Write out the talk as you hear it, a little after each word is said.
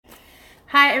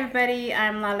Hi everybody,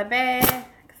 I'm Lalabad,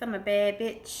 because I'm a bad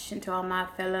bitch, and to all my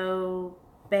fellow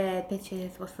bad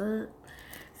bitches, what's up?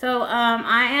 So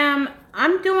I'm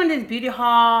doing this beauty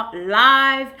haul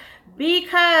live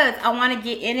because I want to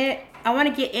get in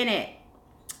it.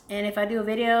 And if I do a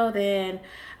video, then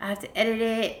I have to edit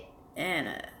it, and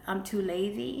I'm too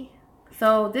lazy.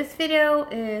 So this video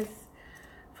is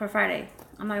for Friday.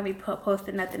 I'm not gonna be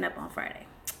posting nothing up on Friday.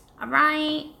 All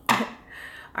right. All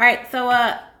right, so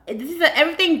this is a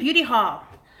everything beauty haul.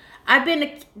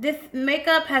 This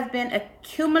makeup has been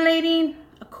accumulating.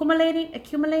 I've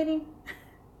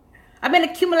been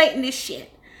accumulating this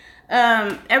shit.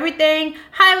 Everything.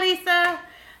 Hi, Lisa.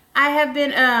 I have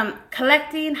been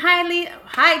collecting.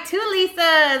 Hi, two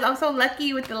Lisas. I'm so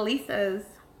lucky with the Lisas.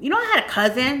 You know, I had a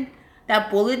cousin that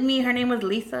bullied me. Her name was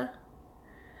Lisa.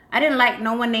 I didn't like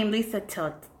no one named Lisa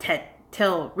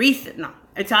till recent. No,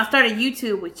 until I started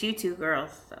YouTube with you two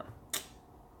girls. So.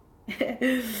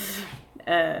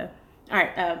 All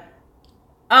right.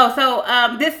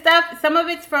 This stuff, some of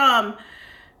it's from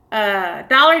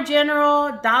Dollar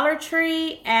General, Dollar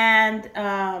Tree, and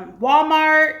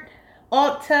Walmart,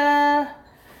 Ulta.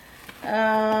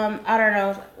 I don't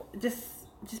know.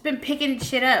 Just been picking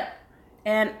shit up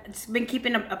and just been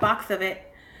keeping a box of it.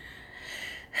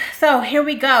 So here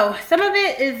we go. Some of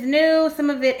it is new, some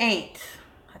of it ain't.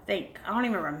 I think. I don't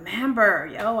even remember.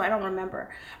 Yo, I don't remember.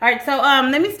 All right, so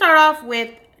let me start off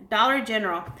with Dollar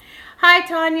General. Hi,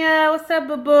 Tanya. What's up,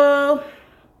 boo-boo?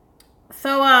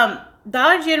 So,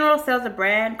 Dollar General sells a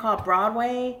brand called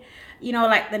Broadway. You know,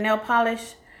 like the nail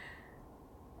polish.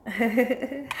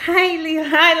 Hi, Lila.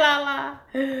 Hi,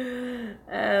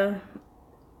 Lala.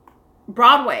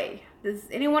 Broadway. Does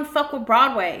anyone fuck with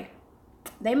Broadway?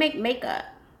 They make makeup.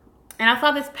 And I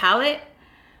saw this palette.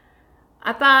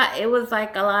 I thought it was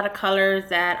like a lot of colors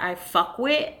that I fuck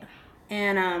with.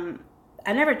 And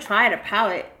I never tried a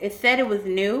palette. It said it was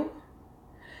new.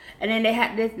 And then they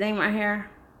had this name right here.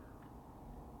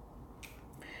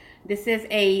 This is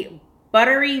a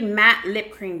buttery matte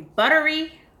lip cream.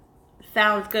 Buttery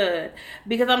sounds good.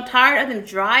 Because I'm tired of them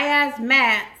dry ass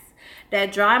mattes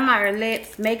that dry my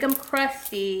lips, make them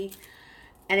crusty.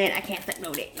 And then I can't say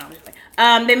no dick. No, I'm just playing.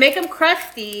 They make them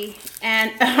crusty.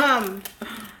 And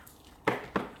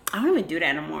I don't even do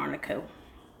that no more on the coat.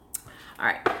 All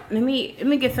right, let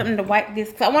me get something to wipe this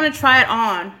because I want to try it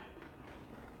on.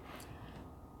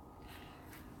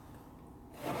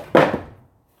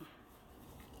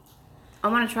 I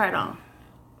want to try it on.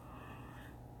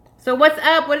 So what's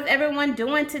up? What is everyone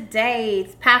doing today?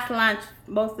 It's past lunch,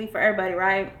 mostly for everybody,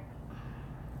 right?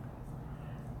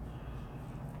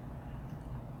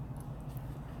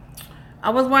 I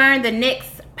was wearing the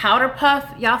NYX Powder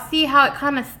Puff. Y'all see how it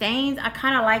kind of stains? I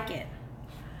kind of like it.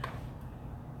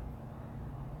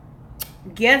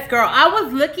 Yes, girl. I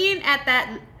was looking at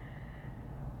that.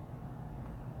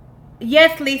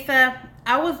 Yes, Lisa.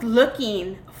 I was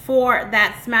looking for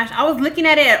that smash. I was looking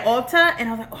at it at Ulta, and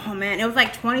I was like, oh man, it was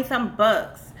like 20-something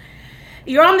bucks.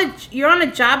 You're on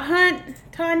the job hunt,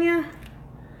 Tanya?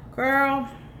 Girl.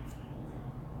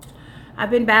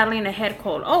 I've been battling a head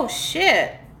cold. Oh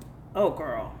shit. Oh,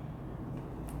 girl.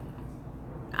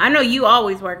 I know you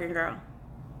always working, girl.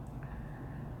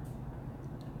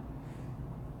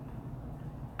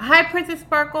 Hi, Princess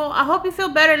Sparkle. I hope you feel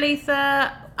better,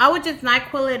 Lisa. I would just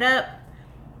NyQuil it up,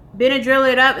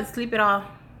 Benadryl it up, and sleep it off.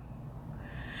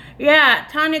 Yeah,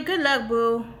 Tanya, good luck,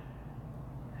 boo.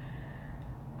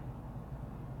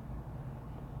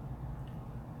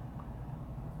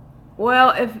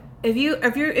 Well, if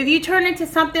you turn into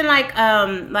something like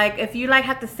if you like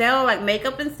have to sell like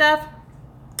makeup and stuff,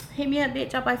 hit me up,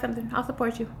 bitch. I'll buy something. I'll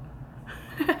support you.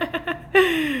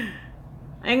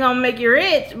 I ain't gonna make you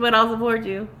rich, but I'll support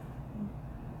you.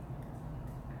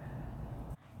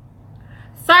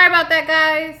 Sorry about that,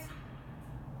 guys.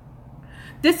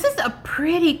 This is a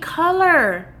pretty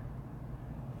color.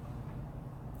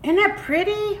 Isn't that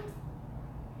pretty?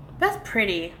 That's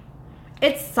pretty.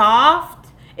 It's soft.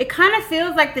 It kind of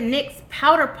feels like the NYX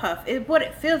Powder Puff is what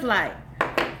it feels like.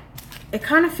 It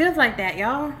kind of feels like that,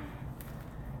 y'all.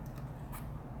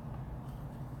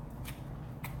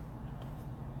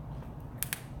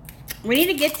 We need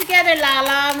to get together,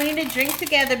 Lala. We need to drink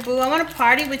together, boo. I want to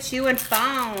party with you and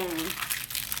Phone.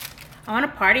 I want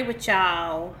to party with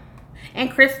y'all.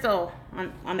 And Crystal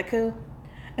on the cool.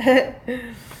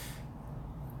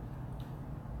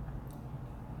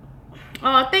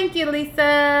 Oh, thank you,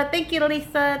 Lisa. Thank you,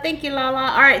 Lisa. Thank you,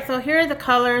 Lala. All right, so here are the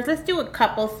colors. Let's do a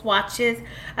couple swatches.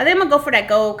 I think I'm going to go for that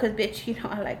gold because, bitch, you know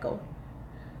I like gold.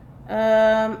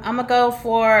 I'm going to go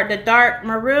for the dark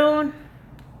maroon.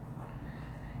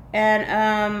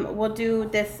 And we'll do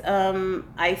this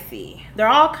icy. They're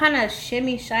all kind of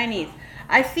shimmy shinies.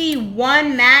 I see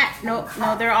one matte. No,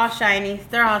 they're all shinies.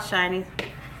 They're all shinies.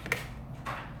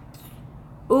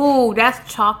 Ooh,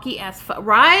 that's chalky as fuck,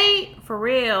 right? For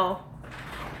real.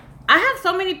 I have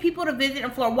so many people to visit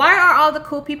in Florida. Why are all the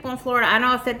cool people in Florida? I know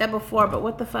I said that before, but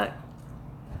what the fuck?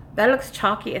 That looks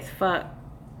chalky as fuck.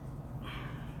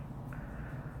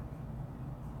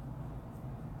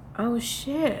 Oh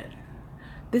shit.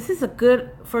 This is a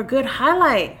good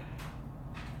highlight.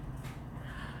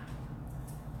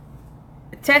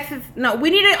 Texas, no, we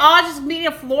need to all just meet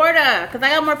in Florida because I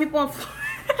got more people in Florida.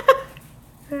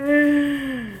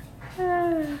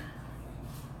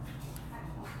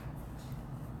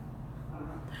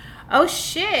 Oh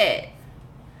shit.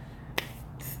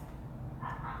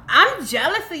 I'm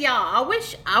jealous of y'all.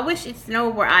 I wish it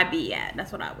snowed where I be at.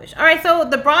 That's what I wish. All right, so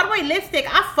the Broadway lipstick,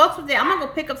 I fucks with it. I'm gonna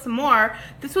go pick up some more.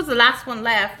 This was the last one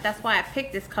left. That's why I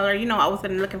picked this color. You know, I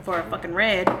wasn't looking for a fucking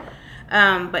red.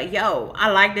 But yo, I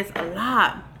like this a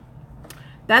lot.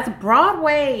 That's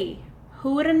Broadway.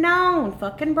 Who would have known?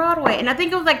 Fucking Broadway. And I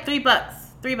think it was like $3.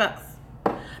 $3.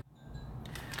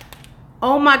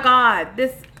 Oh my god,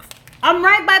 this. I'm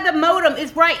right by the modem.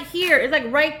 It's right here. It's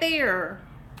like right there.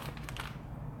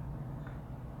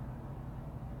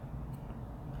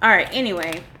 All right,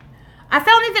 anyway. I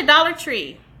found these at Dollar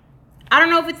Tree. I don't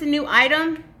know if it's a new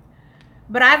item,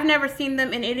 but I've never seen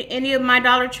them in any of my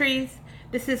Dollar Trees.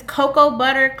 This is Cocoa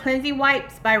Butter Cleansing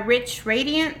Wipes by Rich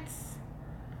Radiance.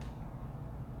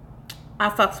 I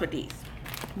fucks with these.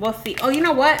 We'll see. Oh, you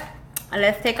know what?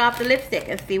 Let's take off the lipstick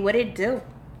and see what it do.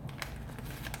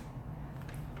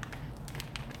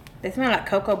 They smell like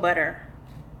cocoa butter.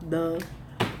 Duh.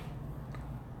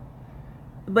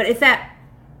 But it's that.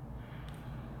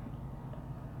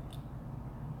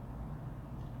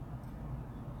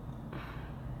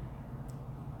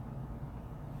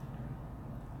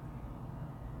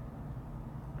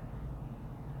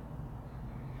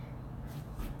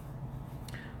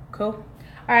 Cool.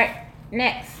 All right,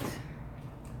 next.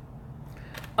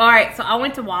 All right, so I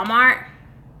went to Walmart.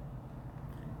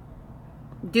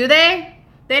 Do they?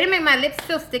 They didn't make my lips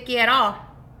feel sticky at all.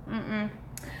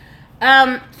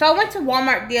 So I went to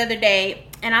Walmart the other day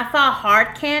and I saw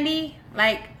hard candy.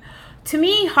 Like, to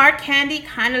me, hard candy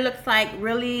kind of looks like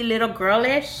really little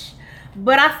girlish.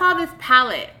 But I saw this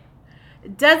palette.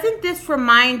 Doesn't this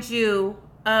remind you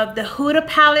of the Huda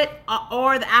palette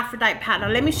or the Aphrodite palette?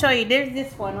 Now, let me show you. There's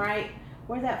this one, right?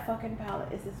 Where's that fucking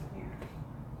palette? Is this one here?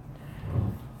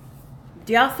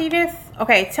 Do y'all see this?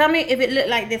 Okay, tell me if it looked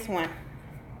like this one.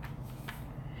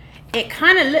 It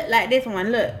kind of looked like this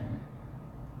one. Look.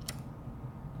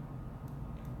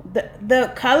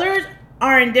 The colors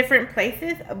are in different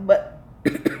places, but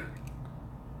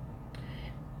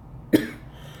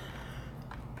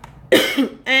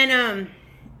and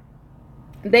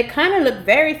they kind of look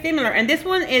very similar. And this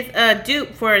one is a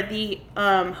dupe for the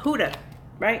Huda,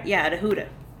 right? Yeah, the Huda,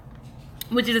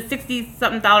 which is a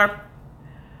 $60-something.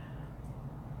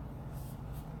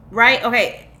 Right?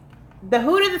 Okay. The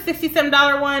Huda is a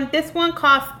 $60-something one. This one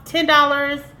costs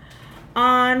 $10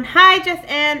 on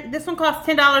this one costs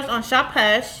 $10 on Shop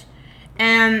Hush.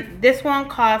 And this one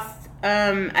costs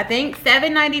I think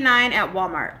 $7.99 at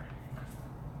Walmart.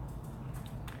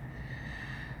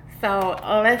 So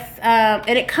let's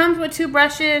and it comes with two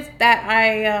brushes that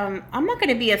I'm not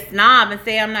gonna be a snob and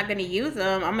say I'm not gonna use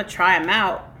them. I'm gonna try them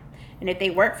out, and if they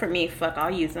work for me, fuck,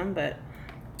 I'll use them. But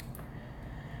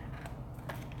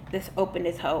let's open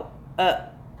this hoe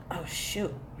up. Oh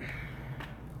shoot,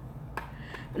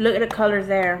 look at the colors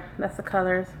there. That's the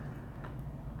colors.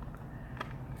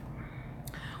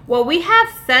 Well, we have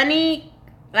sunny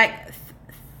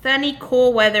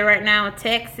cool weather right now in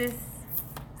Texas.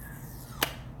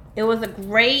 It was a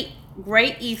great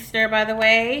Easter, by the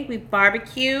way. We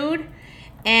barbecued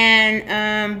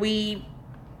and we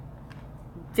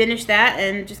finished that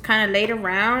and just kind of laid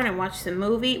around and watched some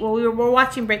movie. Well, we're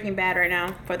watching Breaking Bad right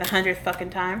now for the 100th fucking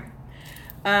time.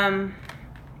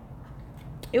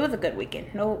 It was a good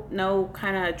weekend. No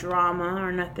kind of drama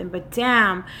or nothing. But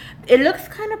damn, it looks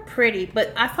kind of pretty.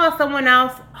 But I saw someone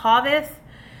else haul this,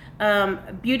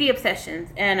 Beauty Obsessions,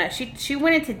 and she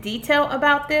went into detail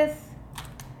about this.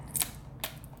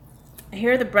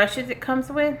 Here are the brushes it comes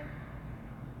with.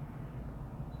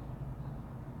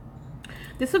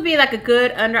 This would be like a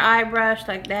good under eye brush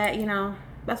like that, you know.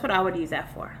 That's what I would use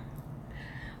that for.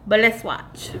 But let's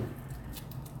watch.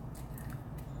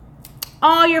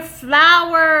 Oh, your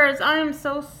flowers. I am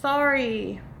so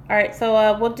sorry. All right,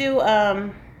 so we'll do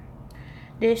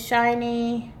this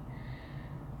shiny,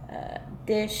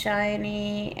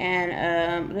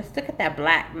 and let's look at that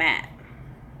black matte.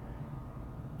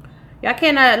 Y'all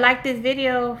can like this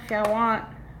video if y'all want.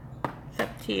 It's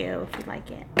up to you if you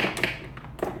like it.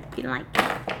 If you don't like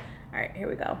it. Alright, here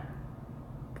we go.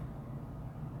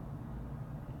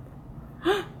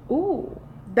 Ooh,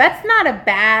 that's not a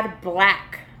bad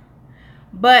black.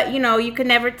 But, you know, you can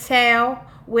never tell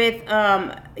with,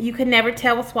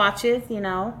 swatches, you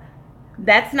know.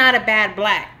 That's not a bad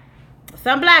black.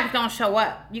 Some blacks don't show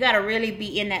up. You gotta really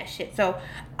be in that shit. So,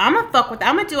 I'm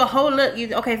gonna do a whole look.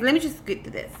 Okay, so let me just get to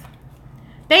this.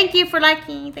 Thank you for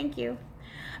liking. Thank you.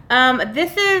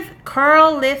 This is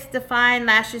Curl Lift Define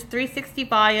Lashes 360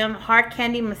 Volume Hard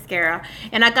Candy Mascara.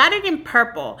 And I got it in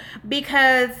purple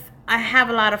because I have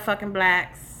a lot of fucking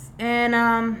blacks.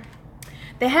 And,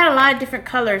 they had a lot of different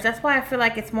colors. That's why I feel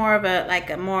like it's more of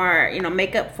a more, you know,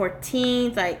 makeup for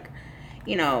teens. Like,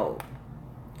 you know,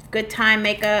 good time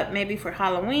makeup maybe for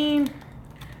Halloween.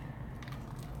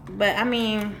 But, I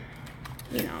mean,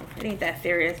 you know, it ain't that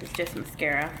serious. It's just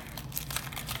mascara.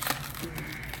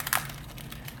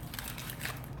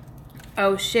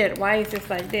 Oh shit, why is this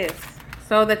like this?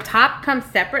 So the top comes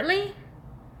separately?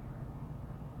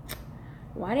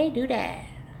 Why they do that?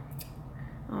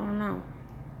 I don't know.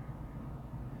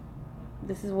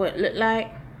 This is what it looked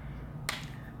like.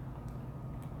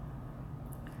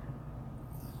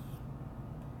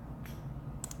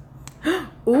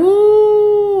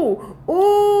 Ooh,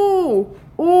 ooh,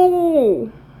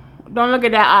 ooh. Don't look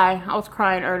at that eye. I was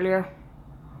crying earlier.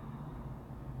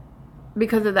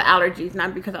 Because of the allergies,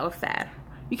 not because I was sad.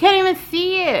 You can't even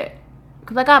see it.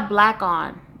 Because I got black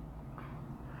on.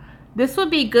 This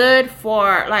would be good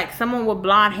for like someone with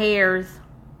blonde hairs.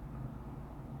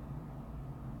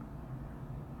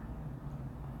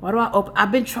 Why do I open?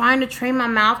 I've been trying to train my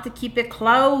mouth to keep it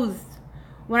closed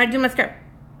when I do mascara.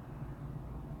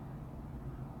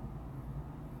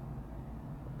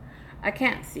 I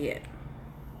can't see it.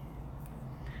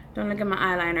 Don't look at my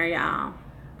eyeliner, y'all.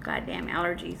 Goddamn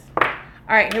allergies.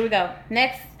 All right, here we go.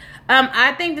 Next,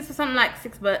 I think this was something like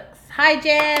 $6. Hi,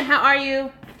 Jen. How are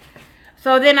you?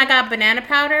 So then I got banana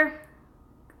powder.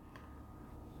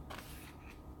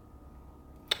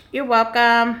 You're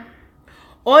welcome.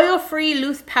 Oil-free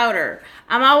loose powder.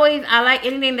 I like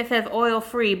anything that says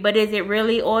oil-free, but is it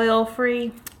really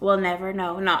oil-free? We'll never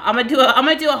know. No, I'm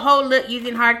gonna do a whole look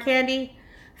using hard candy.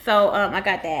 So I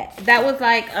got that. That was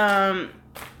like I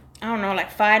don't know,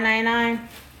 like $5.99.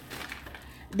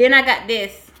 Then I got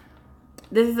this.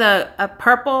 This is a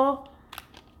purple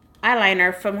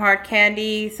eyeliner from Hard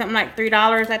Candy. Something like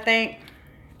 $3, I think.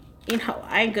 You know,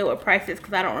 I ain't good with prices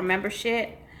because I don't remember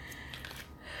shit.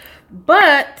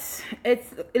 But it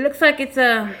looks like it's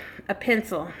a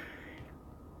pencil.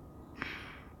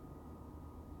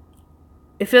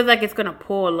 It feels like it's gonna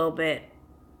pull a little bit.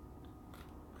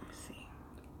 Let's see.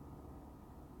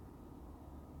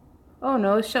 Oh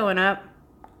no, it's showing up.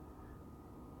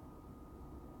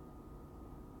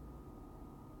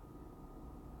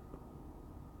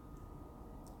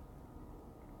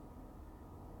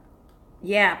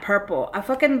 Yeah, purple. I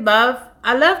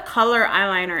love color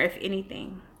eyeliner, if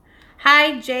anything.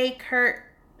 Hi, Jay Kurt.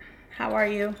 How are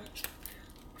you?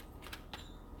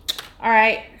 All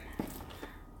right.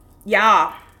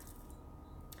 Y'all.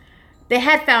 They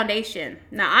had foundation.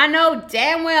 Now, I know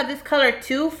damn well this color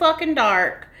too fucking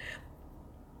dark.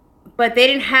 But they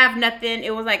didn't have nothing.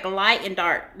 It was like light and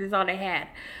dark. This is all they had.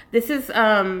 This is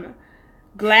Glamouflage.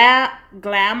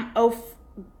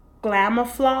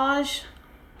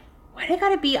 Why they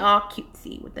gotta be all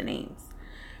cutesy with the names?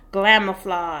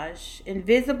 Glamouflage.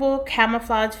 Invisible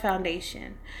Camouflage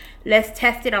Foundation. Let's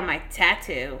test it on my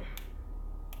tattoo.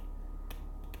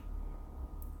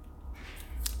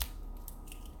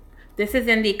 This is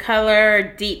in the color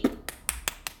Deep.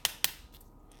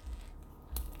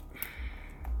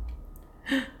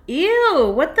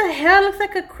 Ew, what the hell? Looks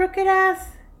like a crooked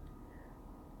ass.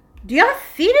 Do y'all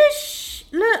see this?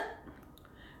 Look.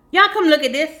 Y'all come look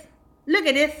at this. Look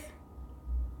at this.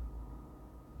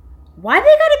 Why they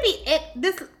gotta be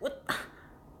this?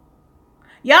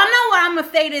 Y'all know what I'm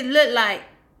gonna say this look like.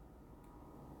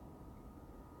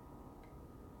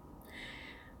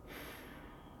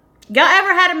 Y'all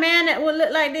ever had a man that would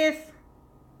look like this?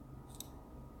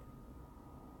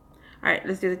 Alright,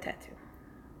 let's do the tattoo.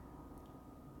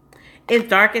 It's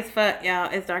dark as fuck,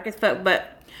 y'all. It's dark as fuck.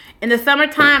 But in the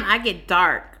summertime, I get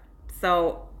dark.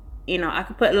 So, you know, I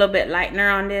could put a little bit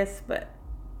lightener on this, but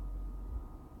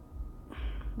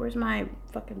where's my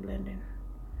fucking blending?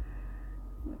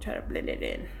 I'm gonna try to blend it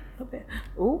in a little bit.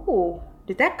 Ooh,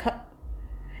 did that cut?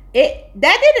 That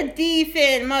did a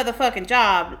decent motherfucking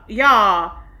job,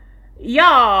 y'all.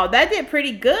 Y'all, that did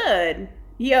pretty good.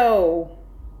 Yo,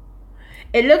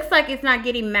 It looks like it's not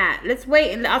getting matte. Let's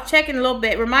wait, and I'll check in a little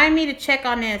bit. Remind me to check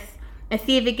on this and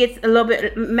see if it gets a little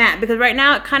bit matte, because right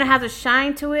now it kind of has a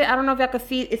shine to it. I don't know if y'all can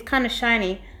see. It's kind of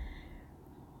shiny.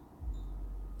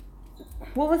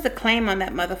 What was the claim on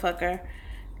that motherfucker?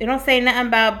 It don't say nothing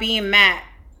about being matte.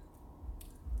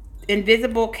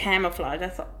 Invisible camouflage.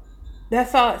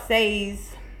 That's all it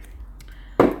says.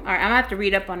 All right, I'm gonna have to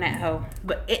read up on that hoe.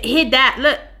 But it hit that.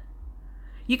 Look,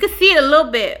 you can see it a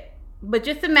little bit. But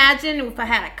just imagine if I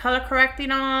had a color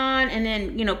correcting on, and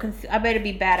then, you know, I better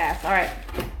be badass. All right.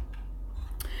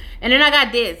 And then I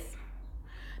got this.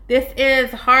 This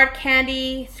is Hard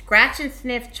Candy Scratch and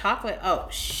Sniff Chocolate. Oh,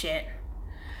 shit.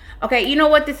 Okay, you know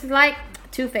what this is like?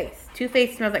 Too Faced. Too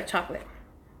Faced smells like chocolate.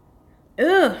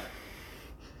 Ugh.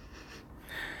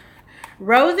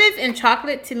 Roses and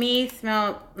chocolate to me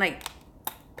smell like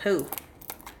poo.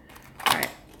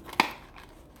 Alright.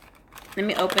 Let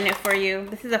me open it for you.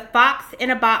 This is a Fox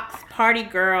in a Box Party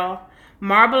Girl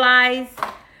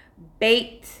Marbleized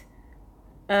Baked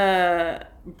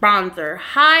Bronzer.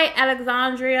 Hi,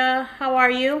 Alexandria. How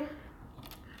are you?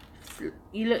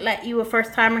 You look like you a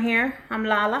first timer here. I'm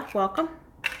Lala. Welcome.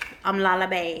 I'm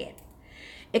Lalabad.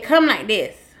 It come like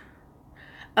this.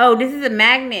 Oh, this is a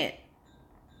magnet.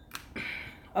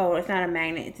 Oh, it's not a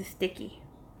magnet. It's a sticky.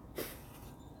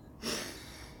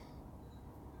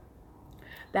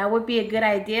 That would be a good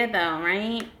idea though,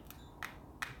 right?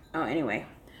 Oh, anyway.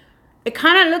 It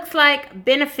kind of looks like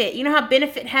Benefit. You know how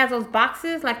Benefit has those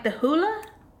boxes? Like the hula?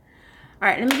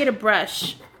 Alright, let me get a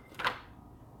brush.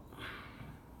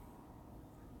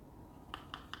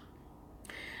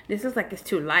 This looks like it's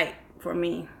too light for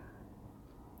me.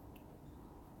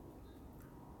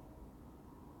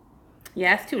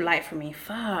 Yeah, it's too light for me.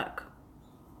 Fuck.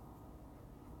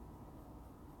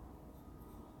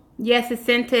 Yes, it's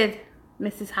scented,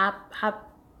 Mrs.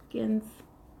 Hopkins.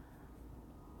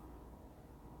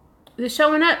 Is it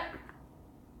showing up?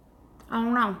 I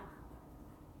don't know.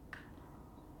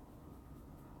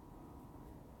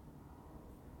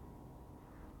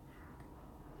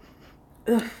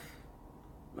 Ugh.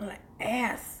 Like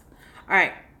ass.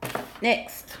 Alright.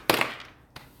 Next.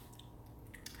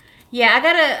 Yeah,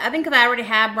 I think because I already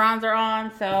have bronzer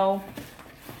on, so.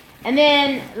 And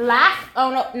then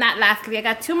oh no, not lastly, I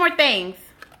got two more things.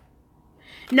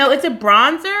 No, it's a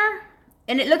bronzer,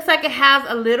 and it looks like it has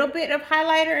a little bit of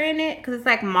highlighter in it because it's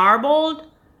like marbled.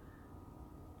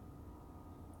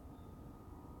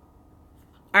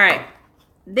 All right.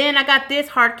 Then I got this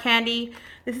Hard Candy.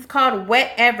 This is called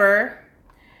Wet Ever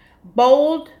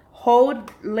Bold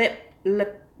Hold Liquor.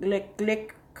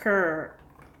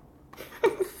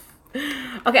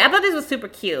 Okay, I thought this was super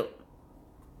cute.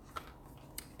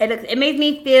 It makes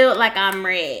me feel like I'm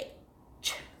rich,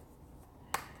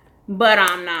 but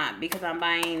I'm not because I'm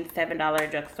buying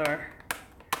 $7 drugstore.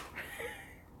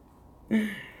 I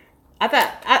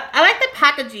like the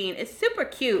packaging. It's super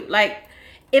cute. Like,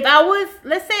 if I was,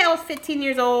 let's say I was 15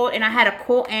 years old and I had a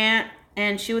cool aunt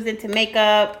and she was into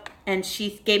makeup and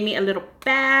she gave me a little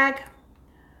bag.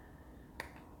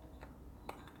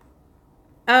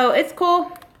 Oh, it's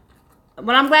cool.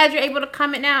 Well, I'm glad you're able to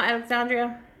comment now,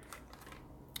 Alexandria.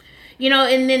 You know,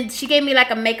 and then she gave me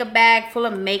like a makeup bag full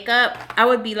of makeup. I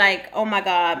would be like, oh my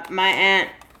God, my aunt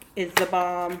is the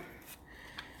bomb.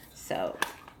 So,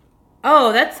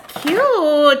 oh, that's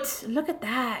cute. Look at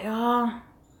that, y'all.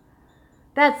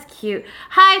 That's cute.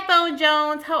 Hi, Phone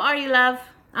Jones. How are you, love?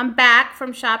 I'm back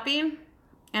from shopping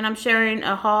and I'm sharing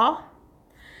a haul.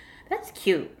 That's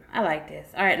cute. I like this.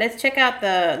 All right, let's check out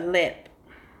the lip.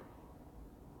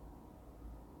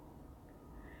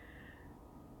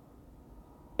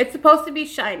 It's supposed to be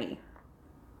shiny.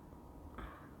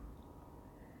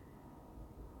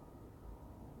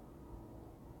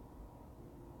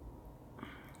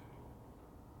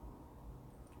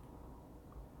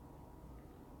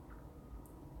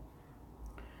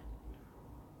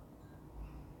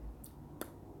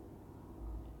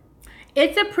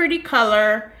 It's a pretty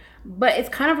color, but it's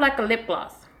kind of like a lip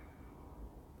gloss.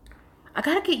 I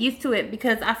gotta get used to it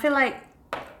because I feel like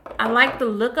I like the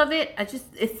look of it.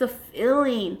 It's the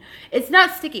feeling. It's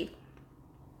not sticky.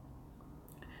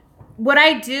 What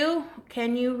I do,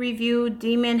 can you review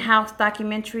Demon House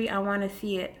documentary? I want to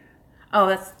see it. Oh,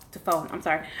 that's the phone. I'm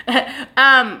sorry.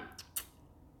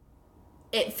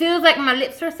 It feels like my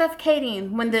lips are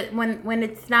suffocating when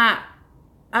it's not.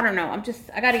 I don't know.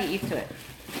 I gotta get used to it.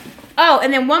 Oh,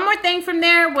 and then one more thing from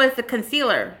there was the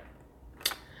concealer.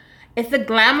 It's the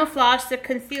Glamouflage the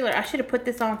concealer. I should have put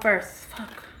this on first.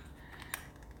 Fuck.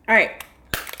 All right.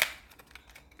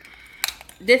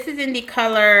 This is in the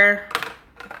color.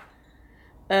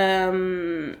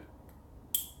 It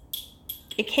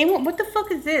came with, what the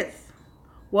fuck is this?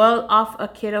 Well off a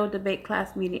kiddo debate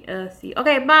class meeting. See.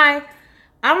 Okay, bye.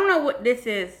 I don't know what this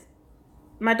is.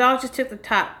 My dog just took the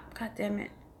top. God damn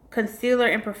it. Concealer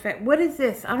imperfect. What is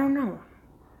this? I don't know.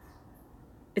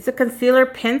 It's a concealer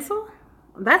pencil?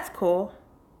 That's cool.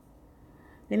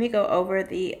 Let me go over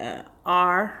the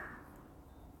R.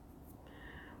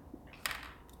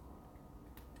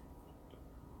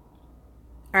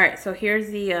 Alright, so here's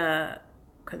the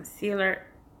concealer.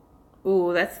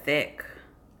 Ooh, that's thick.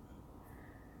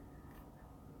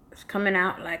 It's coming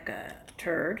out like a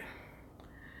turd.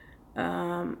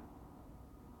 Oh,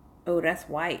 that's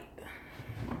white.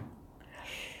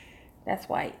 That's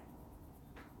white.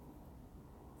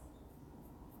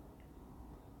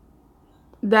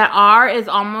 That R is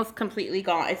almost completely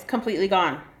gone. It's completely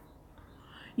gone.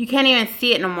 You can't even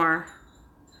see it no more.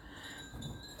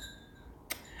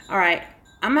 Alright,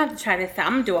 I'm gonna have to try this out.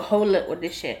 I'm gonna do a whole lip with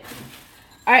this shit.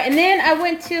 Alright, and then I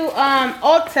went to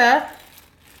Ulta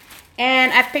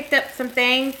and I picked up some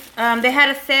things. They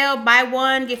had a sale, buy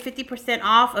one, get 50%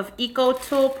 off of Eco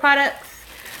Tool products.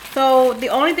 So the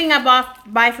only thing I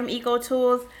buy from Eco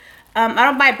Tools, I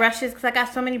don't buy brushes because I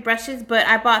got so many brushes, but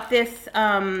I bought this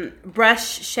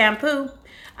brush shampoo.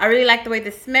 I really like the way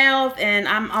this smells, and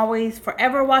I'm always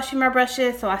forever washing my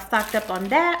brushes, so I stocked up on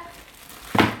that.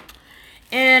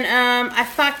 And I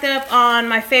stocked up on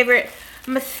my favorite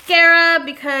mascara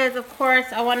because, of course,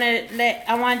 I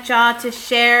want y'all to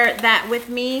share that with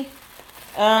me,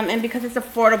 and because it's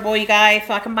affordable, you guys,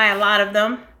 so I can buy a lot of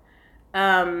them.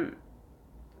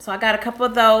 So I got a couple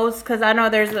of those because I know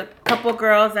there's a couple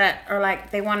girls that are like,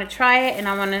 they want to try it, and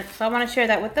I want to share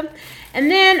that with them.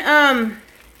 And then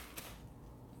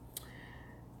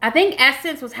I think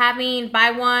Essence was having buy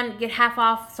one get half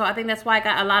off, so I think that's why I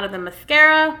got a lot of the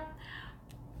mascara.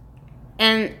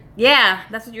 And yeah,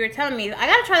 that's what you were telling me. I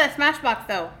gotta try that Smashbox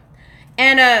though.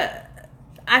 And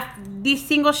these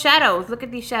single shadows. Look at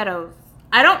these shadows.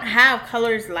 I don't have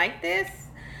colors like this,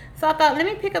 so I thought, let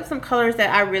me pick up some colors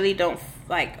that I really don't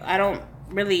like. I don't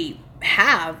really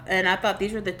have, and I thought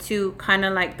these were the two kind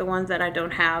of like the ones that I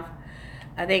don't have.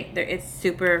 I think it's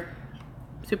super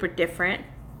different.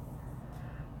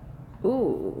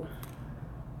 Ooh.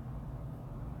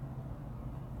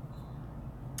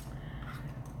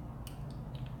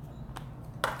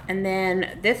 And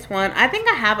then this one, I think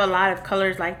I have a lot of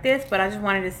colors like this, but I just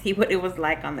wanted to see what it was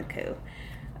like on the coup.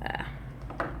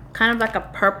 Kind of like a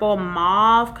purple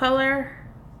mauve color.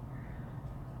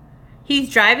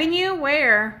 He's driving you?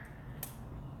 Where?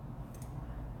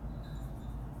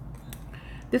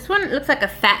 This one looks like a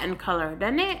satin color,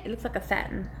 doesn't it? It looks like a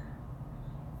satin.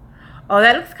 Oh,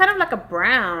 that looks kind of like a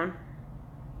brown.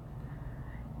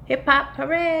 Hip hop,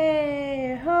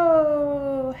 hooray!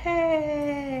 Ho,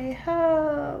 hey,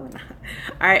 ho.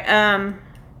 All right,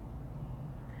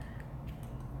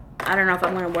 I don't know if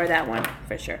I'm gonna wear that one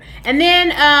for sure. And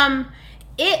then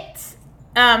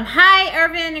hi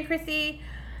Irvin and Chrissy.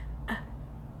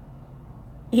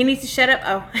 He needs to shut up.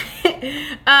 Oh.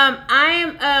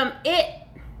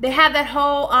 They have that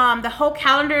whole the whole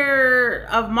calendar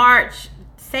of March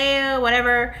sale,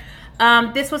 whatever.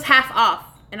 This was half off,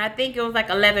 and I think it was like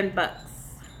 11 bucks.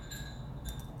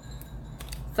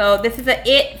 So this is a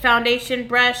IT foundation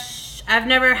brush.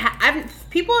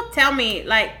 People tell me,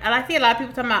 like, I see a lot of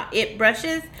people talking about IT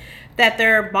brushes, that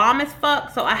they're bomb as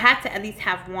fuck. So I had to at least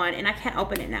have one, and I can't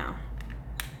open it now.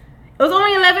 It was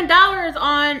only $11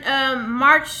 on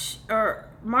March,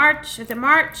 is it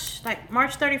March? Like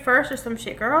March 31st or some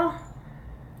shit, girl.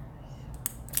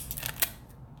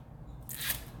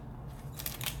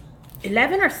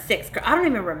 $11 or $6, girl. I don't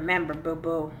even remember,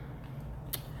 boo-boo.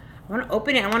 I want to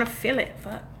open it. I want to feel it.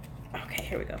 Fuck. Okay,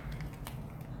 here we go.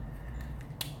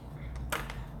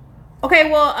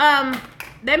 Okay, well,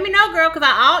 let me know, girl, because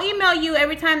I'll email you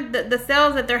every time the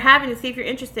sales that they're having to see if you're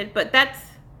interested. But that's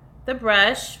the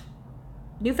brush.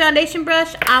 New foundation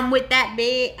brush. I'm with that,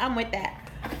 babe. I'm with that.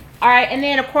 All right, and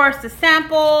then, of course, the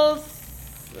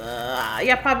samples.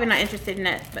 Yeah, probably not interested in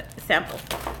that, but the samples.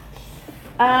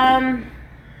 And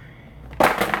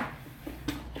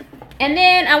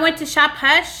then I went to Shop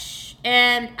Hush,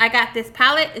 and I got this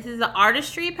palette. This is an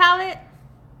artistry palette.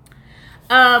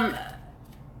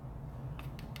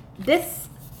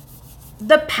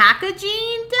 The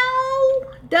packaging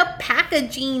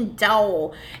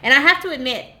though, and I have to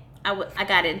admit, I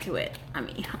got into it. I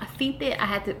mean, I think that I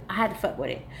had to fuck with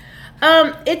it.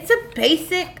 It's a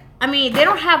basic. I mean, they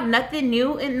don't have nothing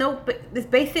new in this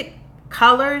basic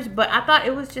colors, but I thought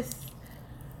it was just.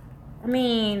 I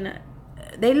mean,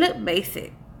 they look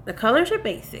basic. The colors are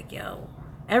basic, yo.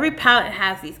 Every palette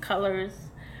has these colors,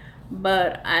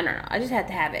 but I don't know. I just had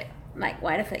to have it. Like,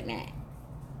 why the fuck not?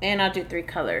 And I'll do 3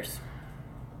 colors.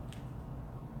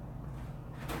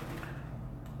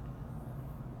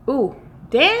 Ooh,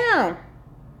 damn.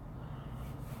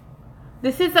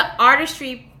 This is the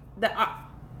artistry.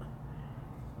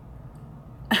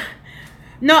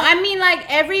 No, I mean like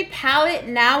every palette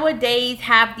nowadays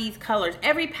have these colors.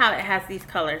 Every palette has these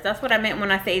colors. That's what I meant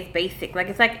when I say it's basic. Like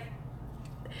it's like,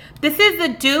 this is the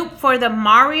dupe for the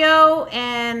Mario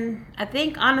and I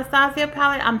think Anastasia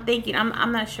palette. I'm thinking,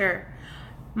 I'm not sure.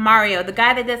 Mario, the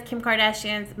guy that does Kim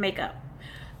Kardashian's makeup.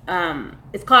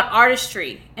 It's called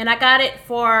Artistry, and I got it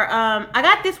for I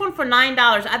got this one for $9.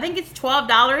 I think it's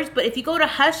 $12, but if you go to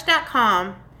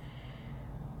hush.com,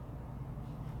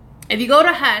 if you go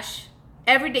to Hush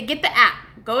every day, get the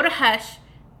app, go to Hush,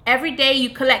 every day you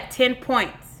collect 10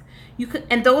 points. You could,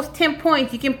 and those 10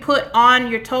 points you can put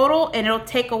on your total, and it'll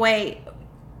take away,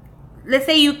 let's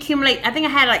say you accumulate, I think I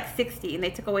had like 60 and they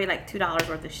took away like $2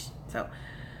 worth of so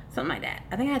something like that.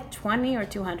 I think I had 20 or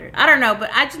 200, I don't know,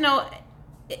 but I just know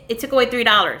it took away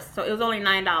 $3, so it was only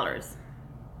 $9.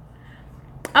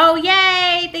 Oh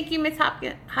yay, thank you, Miss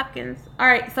Hopkins. All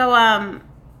right, so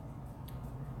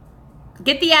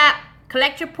get the app,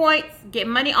 collect your points, get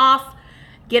money off,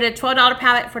 get a $12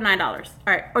 palette for $9. All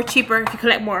right, or cheaper if you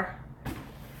collect more.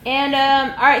 And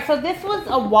all right, so this was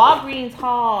a Walgreens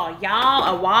haul,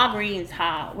 y'all. A Walgreens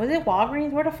haul. Was it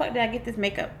Walgreens? Where the fuck did I get this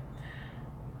makeup?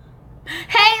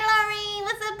 Hey Lorraine,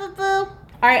 what's up, boo boo?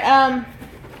 All right,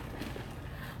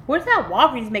 where's that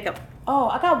Walgreens makeup? Oh,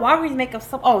 I got Walgreens makeup.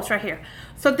 Oh, it's right here.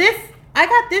 So this, I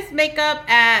got this makeup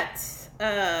at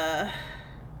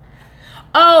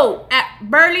at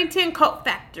Burlington Coat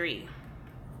Factory.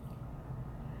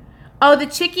 Oh, the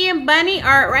Chicky and Bunny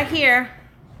are right here,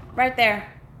 right there.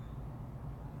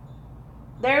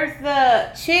 There's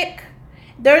the chick.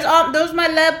 There's my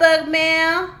love bug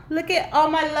mail. Look at all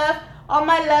my love, all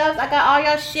my loves. I got all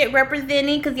y'all shit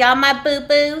representing, cause y'all my boo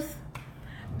boos.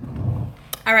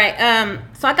 All right,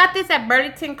 so I got this at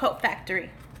Burlington Coat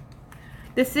Factory.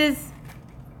 This is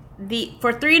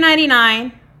for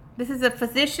 $3.99. This is a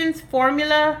Physicians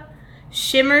Formula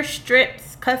Shimmer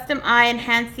Strips Custom Eye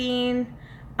Enhancing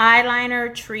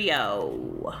Eyeliner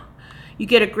Trio. You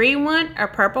get a green one, a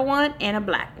purple one, and a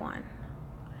black one.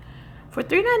 For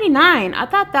 $3.99, I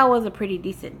thought that was a pretty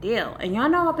decent deal. And y'all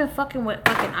know I've been fucking with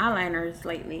fucking eyeliners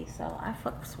lately, so I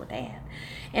fucks with that.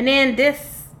 And then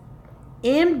this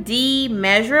MD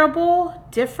Measurable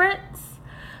Difference.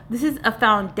 This is a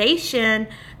foundation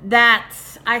that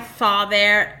I saw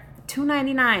there,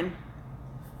 $2.99.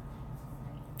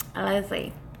 Let's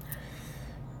see.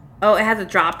 Oh, it has a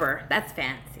dropper. That's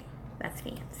fancy. That's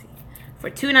fancy. For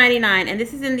 $2.99, and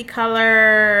this is in the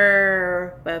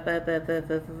color,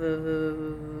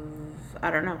 I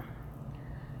don't know,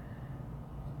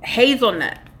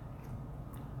 hazelnut.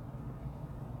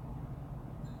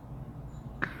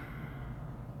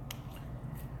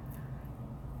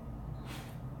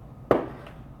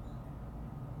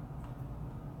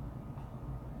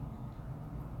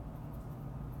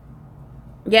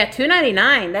 Yeah,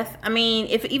 $2.99. That's, I mean,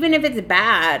 even if it's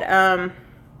bad,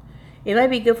 it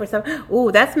might be good for some.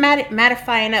 Ooh, that's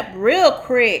mattifying up real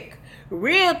quick.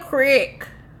 Real quick.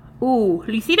 Ooh,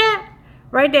 you see that?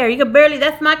 Right there. You can barely,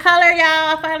 that's my color,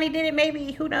 y'all. I finally did it,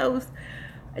 maybe. Who knows?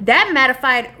 That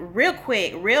mattified real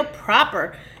quick. Real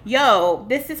proper. Yo,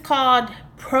 this is called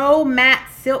Pro Matte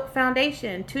Silk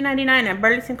Foundation. $2.99 at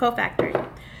Burlington Coat Factory.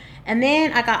 And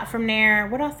then I got from there,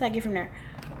 what else did I get from there?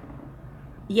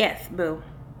 Yes, boo.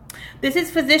 This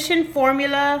is Physician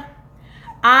Formula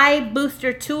Eye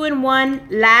Booster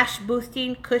 2-in-1 Lash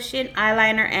Boosting Cushion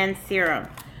Eyeliner and Serum.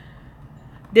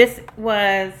 This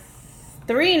was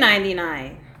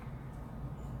 $3.99.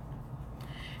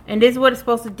 And this is what it's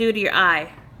supposed to do to your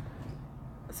eye.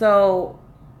 So,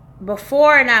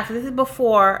 before and after. This is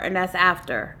before and that's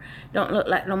after. Don't look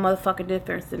like no motherfucking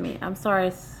difference to me. I'm sorry,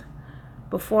 it's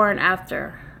before and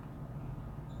after.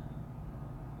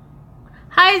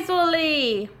 Hi,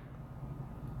 Zully.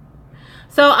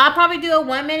 So I'll probably do a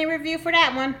 1-minute review for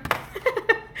that one.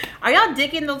 Are y'all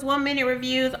digging those 1-minute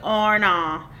reviews or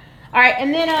nah? All right,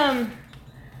 and then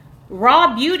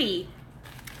Raw Beauty.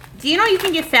 Do you know you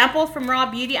can get samples from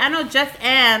Raw Beauty? I know Just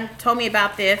Ann told me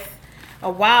about this a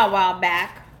while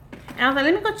back, and I was like,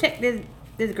 let me go check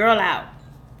this girl out.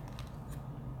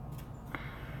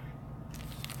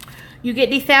 You get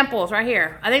these samples right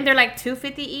here. I think they're like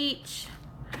 $2.50 each.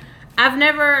 I've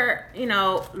never, you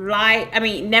know,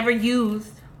 never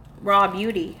used Raw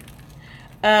Beauty.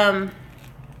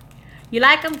 You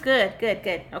like them? Good.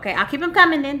 Okay, I'll keep them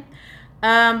coming then.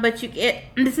 But you get,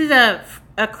 this is a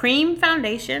cream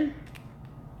foundation.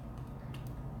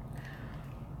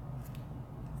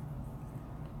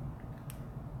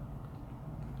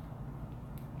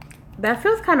 That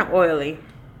feels kind of oily.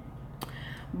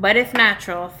 but it's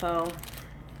natural, so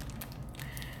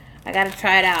I gotta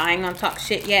try it out. I ain't gonna talk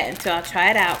shit yet until I try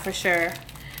it out for sure.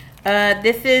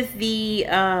 This is the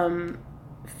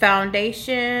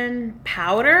foundation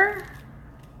powder.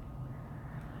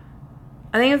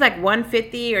 I think it was like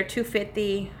 $150 or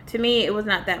 $250. To me, it was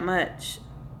not that much.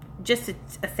 Just a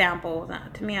sample.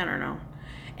 To me, I don't know.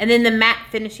 And then the matte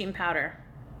finishing powder.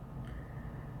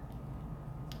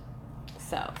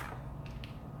 So,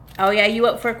 oh yeah, you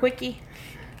up for a quickie?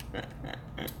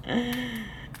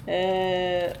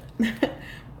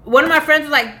 One of my friends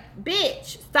was like,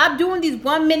 bitch, stop doing these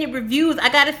 1-minute reviews. I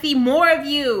gotta see more of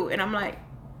you. And I'm like,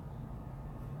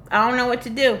 I don't know what to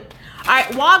do. All right,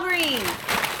 Walgreens.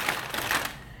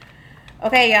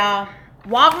 Okay, y'all.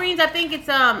 Walgreens, I think it's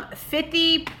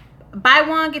 50, buy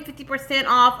one, get 50%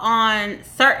 off on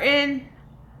certain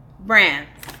brands.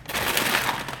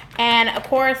 And of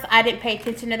course, I didn't pay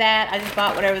attention to that. I just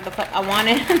bought whatever the fuck I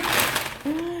wanted.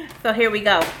 So here we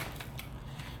go.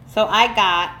 So I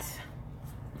got,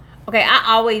 okay, I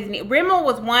always need, Rimmel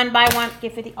was buy one,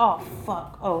 get 50. Oh,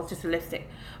 fuck. Oh, it's just a lipstick.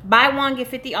 Buy one, get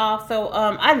 50 off. So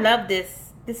I love this.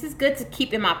 This is good to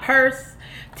keep in my purse.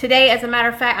 Today, as a matter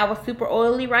of fact, I was super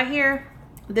oily right here.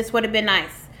 This would have been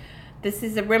nice. This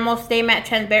is a Rimmel Stay Matte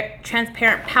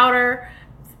Transparent Powder.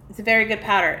 It's a very good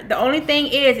powder. The only thing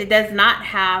is it does not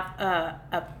have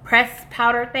a press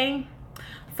powder thing.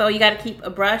 So you got to keep a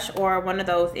brush or one of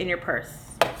those in your purse.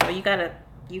 So you gotta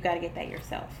get that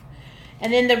yourself.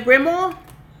 And then the Rimmel.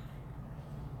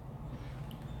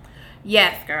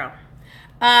 Yes, girl.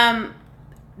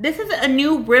 This is a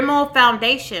new Rimmel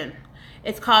foundation.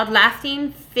 It's called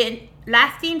Lasting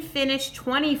Finish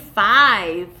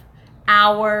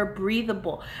 25-hour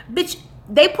breathable. Bitch,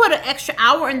 they put an extra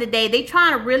hour in the day. They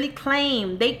trying to really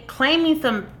claim. They claiming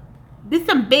some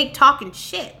big talking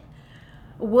shit.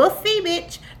 We'll see,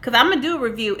 bitch. Because I'm going to do a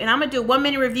review. And I'm going to do a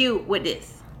 1-minute review with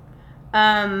this.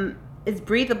 It's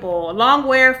breathable. Long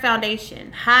wear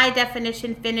foundation. High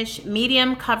definition finish.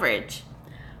 Medium coverage.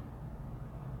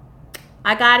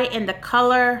 I got it in the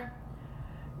color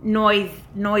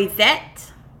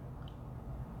Noisette.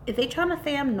 Is they trying to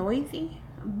say I'm noisy?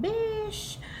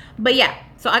 Bish. But yeah,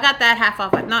 so I got that half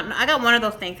off. No, I got one of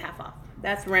those things half off.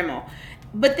 That's Rimmel.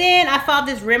 But then I saw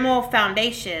this Rimmel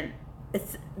foundation.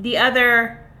 It's the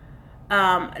other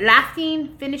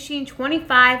lasting finishing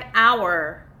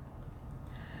 25-hour.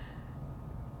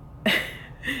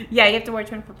 Yeah, you have to wear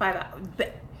 25 hours.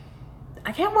 But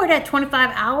I can't wear that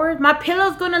 25 hours. My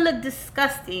pillow's gonna look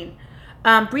disgusting.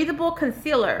 Breathable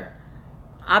concealer.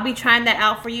 I'll be trying that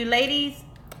out for you ladies.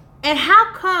 And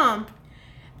how come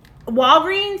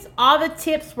Walgreens, all the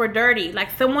tips were dirty? Like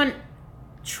someone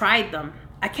tried them.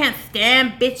 I can't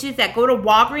stand bitches that go to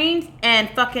Walgreens and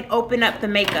fucking open up the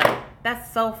makeup.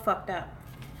 That's so fucked up.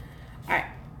 Alright.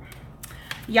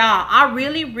 Y'all, I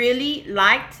really, really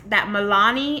liked that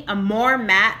Milani Amore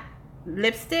Matte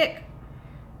lipstick.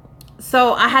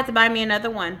 So I had to buy me another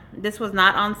one. This was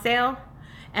not on sale.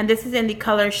 And this is in the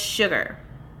color Sugar.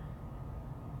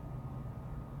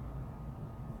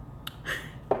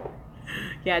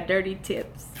 Yeah, dirty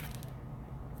tips.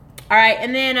 All right,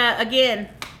 and then again,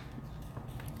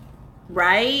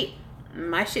 right?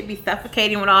 My shit be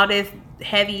suffocating with all this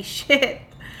heavy shit.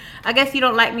 I guess you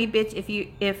don't like me, bitch.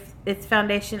 If it's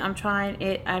foundation, I'm trying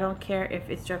it. I don't care if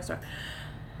it's drugstore.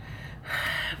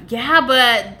 Yeah,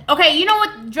 but okay, you know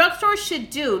what drugstores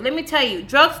should do? Let me tell you,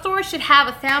 drugstores should have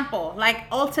a sample like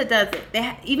Ulta does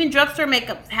it. Even drugstore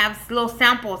makeup have little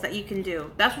samples that you can do.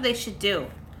 That's what they should do.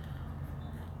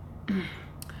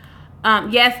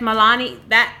 Yes, Milani,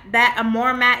 that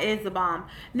Amore Matte is the bomb.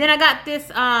 Then I got this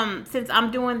since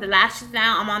I'm doing the lashes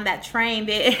now, I'm on that train,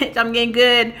 bitch. I'm getting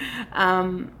good.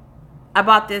 I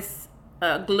bought this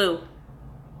glue.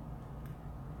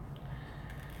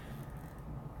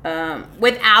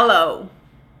 With aloe.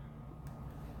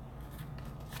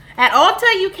 At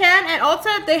Ulta you can. At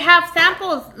Ulta they have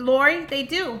samples, Lori. They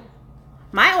do.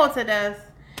 My Ulta does.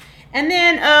 And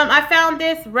then I found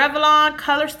this Revlon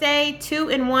Color Stay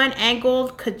 2-in-1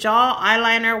 angled kajal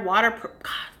eyeliner waterproof.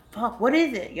 God, fuck, what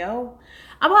is it, yo?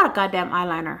 I bought a goddamn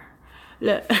eyeliner.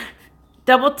 Look,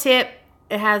 double tip.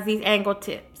 It has these angled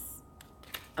tips.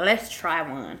 Let's try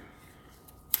one.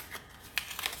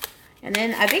 And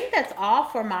then I think that's all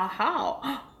for my haul.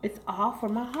 It's all for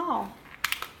my haul.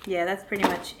 Yeah, that's pretty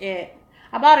much it.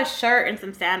 I bought a shirt and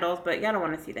some sandals, but y'all don't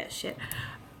want to see that shit.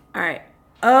 All right.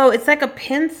 Oh, it's like a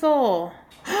pencil.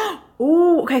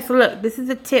 Ooh, okay, so look. This is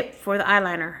a tip for the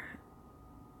eyeliner.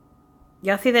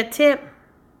 Y'all see that tip?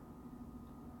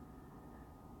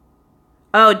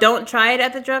 Oh, don't try it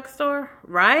at the drugstore,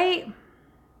 right?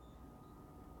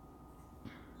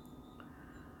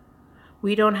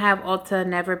 We don't have Ulta,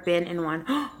 never been in one.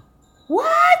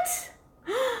 What?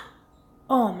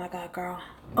 Oh my God, girl.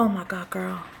 Oh my God,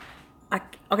 girl.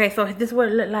 Okay, so this is what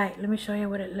it looked like. Let me show you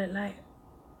what it looked like.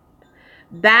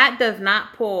 That does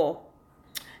not pull.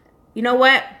 You know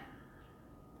what?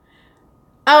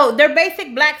 Oh, they're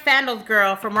basic black sandals,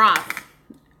 girl, from Ross.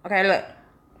 Okay, look.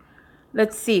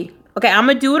 Let's see. Okay, I'm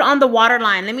going to do it on the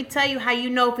waterline. Let me tell you how you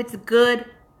know if it's a good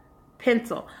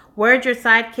pencil. Where'd your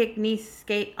sidekick niece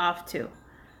skate off to?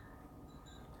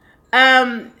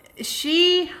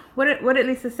 What did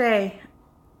Lisa say?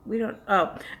 We don't,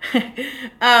 oh.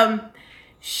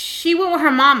 She went with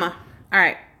her mama. All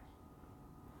right.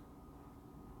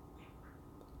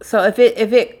 So if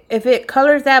it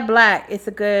colors that black, it's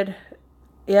a good,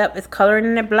 yep, it's coloring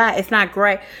in it black. It's not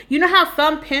gray. You know how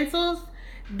some pencils,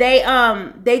 they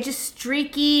just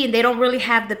streaky and they don't really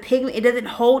have the pigment. It doesn't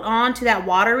hold on to that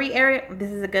watery area. This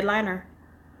is a good liner.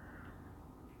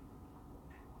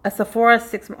 A Sephora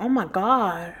 6. Oh my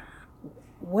God.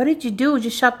 What did you do?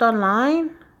 Just shopped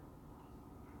online?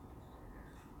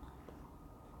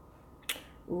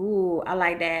 Ooh, I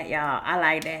like that, y'all. I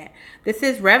like that. This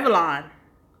is Revlon.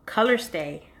 Color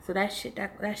stay. So that shit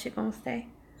gonna stay.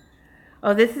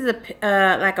 Oh, this is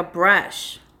a like a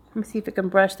brush. Let me see if it can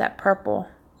brush that purple.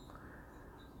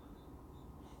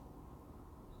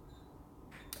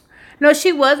 No,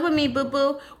 she was with me,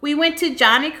 boo-boo. We went to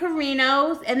Johnny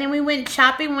Carino's, and then we went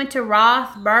shopping, went to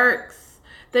Ross, Burke's,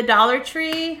 the Dollar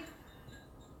Tree.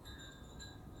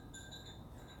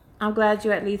 I'm glad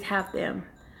you at least have them.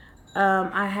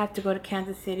 I have to go to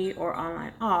Kansas City or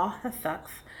online. Aw, that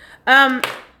sucks.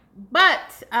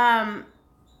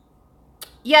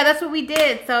 Yeah, that's what we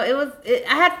did. So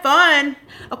I had fun.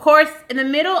 Of course, in the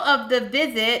middle of the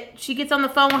visit, she gets on the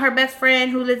phone with her best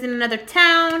friend who lives in another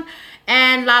town,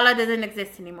 and Lala doesn't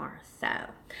exist anymore. So,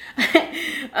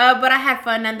 but I had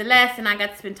fun nonetheless, and I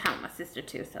got to spend time with my sister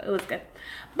too. So it was good.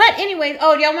 But anyways,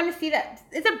 oh, y'all want to see that?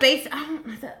 It's a base. I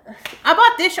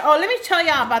bought this. Oh, let me tell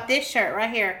y'all about this shirt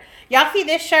right here. Y'all see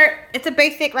this shirt? It's a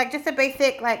basic, like just a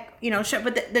basic, like, you know, shirt.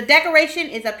 But the decoration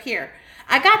is up here.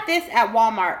 I got this at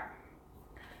Walmart.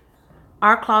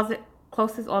 Our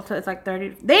closest Ulta is like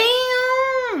 30.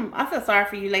 Damn! I feel sorry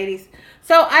for you ladies.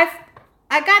 So I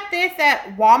got this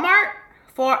at Walmart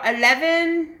for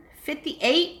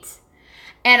 $11.58,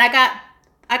 and I got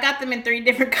them in 3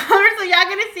 different colors. So y'all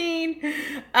gonna see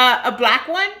a black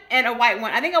one and a white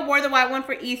one. I think I wore the white one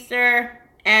for Easter,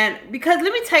 and because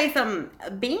let me tell you something,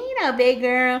 being a big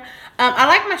girl, I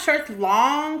like my shirts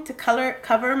long to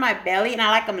cover my belly, and I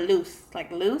like them loose,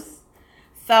 like loose.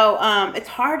 So, it's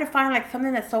hard to find, like,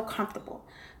 something that's so comfortable.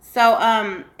 So,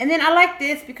 and then I like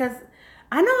this because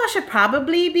I know I should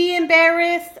probably be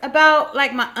embarrassed about,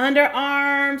 like, my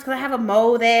underarms because I have a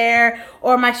mole there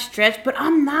or my stretch, but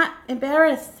I'm not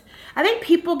embarrassed. I think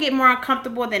people get more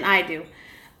uncomfortable than I do.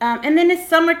 And then it's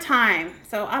summertime,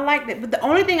 so I like that. But the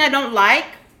only thing I don't like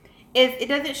is it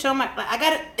doesn't show my, like,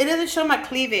 it doesn't show my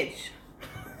cleavage.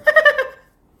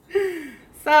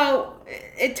 So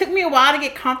it took me a while to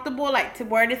get comfortable, like to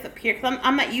wear this up here, because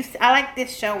I'm not used to. I like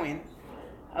this showing,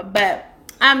 but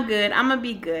I'm good. I'm gonna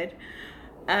be good.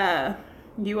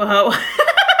 You a hoe?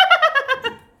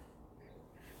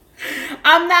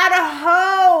 I'm not a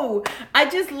hoe. I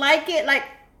just like it. Like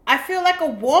I feel like a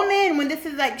woman when this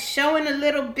is like showing a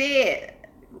little bit.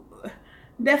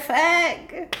 The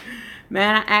fuck,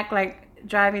 man. I act like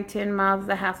driving 10 miles is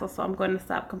a hassle, so I'm going to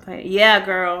stop complaining. Yeah,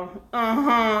 girl.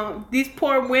 These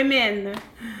poor women.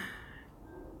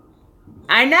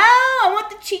 I know. I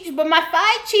want the chichi, but my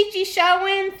side chichi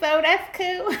showing, so that's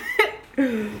cool.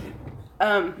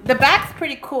 The back's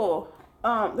pretty cool.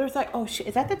 There's like, oh shit,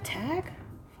 is that the tag?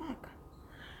 Fuck.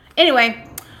 Anyway,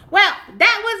 well,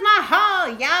 that was my haul,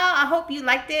 y'all. I hope you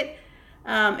liked it.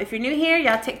 If you're new here,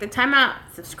 y'all take the time out,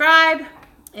 subscribe.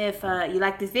 If you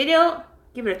like this video,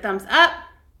 give it a thumbs up.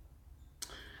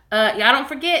 Y'all don't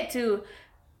forget to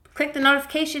click the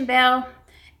notification bell.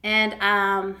 And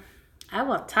I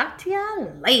will talk to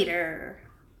y'all later.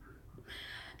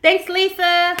 Thanks,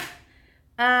 Lisa.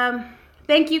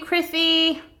 Thank you,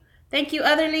 Chrissy. Thank you,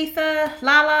 other Lisa,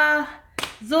 Lala,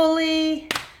 Zuli,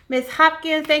 Miss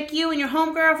Hopkins. Thank you and your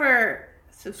homegirl for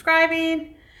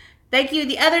subscribing. Thank you,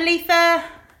 the other Lisa.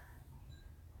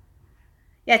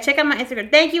 Yeah, check out my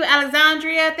Instagram. Thank you,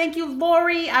 Alexandria. Thank you,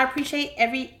 Lori. I appreciate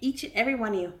each and every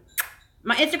one of you.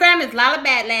 My Instagram is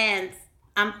Lalabadlands.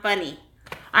 I'm funny.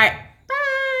 All right.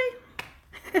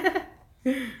 Bye.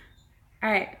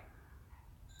 All right.